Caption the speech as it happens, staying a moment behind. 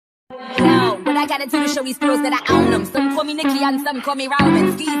black attitude to show these girls that I own them. Some call me Nicki and some call me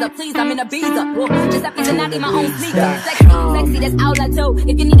Rhymes. Skeezer, please, I'm in a beezer. Just up and not in my own sneaker. Sexy, that's all I do.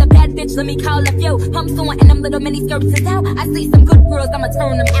 If you need a bad bitch, let me call a few. Pumps on and them little mini skirts is out. I see some good girls, I'ma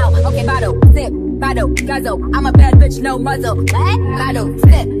turn them out. Okay, bottle, sip, bottle, guzzle. I'm a bad bitch, no muzzle. What? Bottle,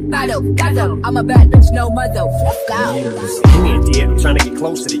 sip, bottle, guzzle. I'm a bad bitch, no muzzle. Let's go. Give me a dear, I'm trying to get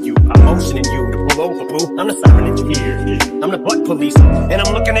closer to you. I'm motioning you to pull over, boo. I'm the siren in your ear. I'm the butt police, and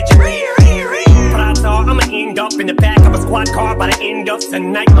I'm looking at your rear. But I thought I'ma end up in the back of a squad car by the end of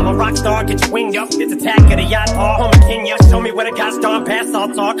tonight. I'm a rock star, get your wing up. It's attack of the yacht bar. Home in Kenya, show me where the guys start. Pass all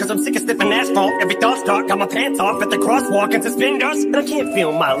talk, cause I'm sick of sniffing asphalt. Every thought's dark, got my pants off at the crosswalk and suspenders. And I can't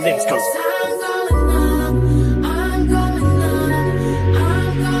feel my lips cause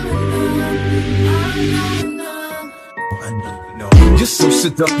you're so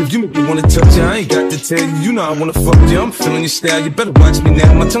seductive, you make me wanna touch you. I ain't got to tell you, you know I wanna fuck you. I'm feeling your style, you better watch me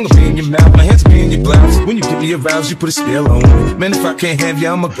now. My tongue will be in your mouth, my hands will be in your blouse. When you get me aroused, you put a spell on me. Man, if I can't have you,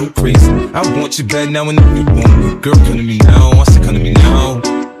 I'ma go crazy. I want you bad now and then you want me. Girl, come to me now, I say come to me now.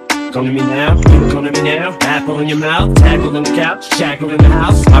 come to me now, come to me now. Apple in your mouth, tackle on the couch, shackle in the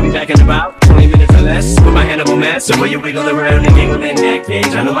house. I'll be back in about 20 minutes or less. With my hand up on that, so when you wiggle around and giggle in that cage,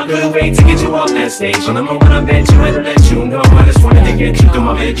 I know I couldn't wait to get you off that stage. From the moment I met you, I had to let you know. I just wanted to get you through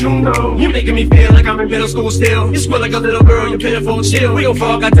my bedroom door. You making me feel like I'm in middle school still. You squeal like a little girl, you're pitiful, chill. We gon'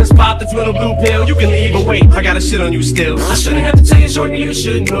 fall, got this pop, this little blue pill. You can leave, but wait, I got a shit on you still. I shouldn't have to tell you, shorty, you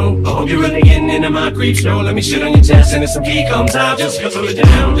should know. I hope you're really getting into my creep show. Let me shit on your chest and if some key comes out, just cause I'm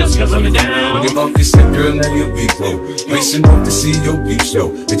down, just cause I'm down. Get off this set, girl, now you'll be flow. Racing off to see your beef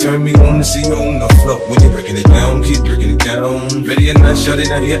show. They turn me on to see you on the floor. When you're breaking it down, keep breaking it down. Ready or not, shut it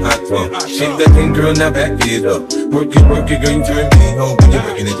down, here I throw. Shape that thing, girl, now back it up. Work it, girl, you turn me on. When you're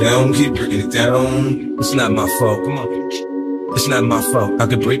breaking it down, keep breaking it down. It's not my fault, come on. It's not my fault, I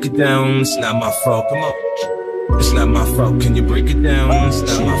could break it down. It's not my fault, come on. It's not my fault, can you break it down? It's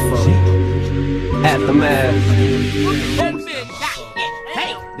not my fault. Aftermath.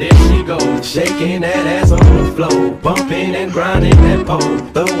 There she goes, shaking that ass on the floor, bumping and grinding that pole.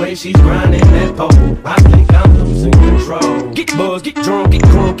 The way she's grinding that pole, I think I'm losing control. Get buzzed, get drunk, get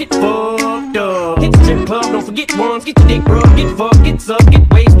crunk, get fucked up. Hit the strip club, don't forget ones, get your dick rubbed, get fucked, get sucked, get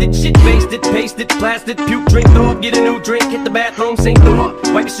wasted, shit faced it, pasted, plastic, puke, drink, throw up, get a new drink, hit the bathroom, sink, throw up,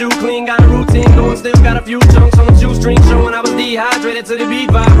 wipe your shoe clean, got a routine going, still got a few chunks on the shoestring, showing I was dehydrated to the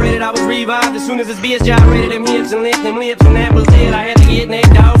beat vibrated, I was revived as soon as this bitch gyrated, them hips and lips, them lips, and that was it, I had to get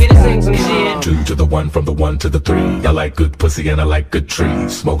necked out, get it sing some shit. 2 to the 1, from the 1 to the 3. I like good pussy and I like good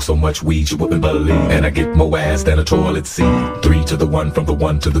trees. Smoke so much weed you wouldn't believe, and I get more ass than a toilet seat. 3 to the 1, from the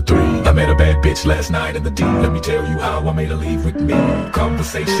 1 to the 3. I met a bad bitch last night in the D. Let me tell you how I made her leave with me.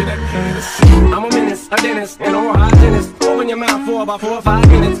 Conversation and Hennessy. I'm a menace, a dentist, an oral hygienist. Open your mouth for about 4 or 5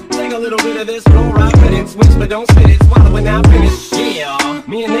 minutes. Take a little bit of this fluoride minutes. Switch but don't spit it, swallow it now finish. Yeah,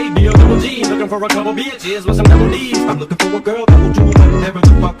 me and Nate deal double G. Looking for a couple bitches with some double D's. I'm looking for a girl that will do whatever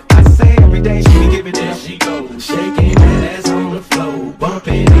the fuck I say. Every day she be giving it. There she goes, shaking that ass on the floor,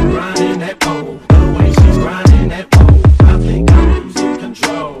 bumping and grinding that pole. The way she's grinding that pole, I think I'm losing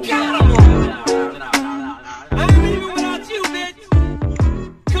control. Got him! I ain't leaving without you, bitch.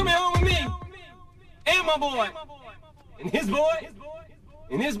 Come here home with me, and my boy, and his boy,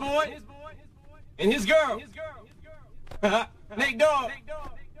 and his boy, and his girl. Nate Dogg.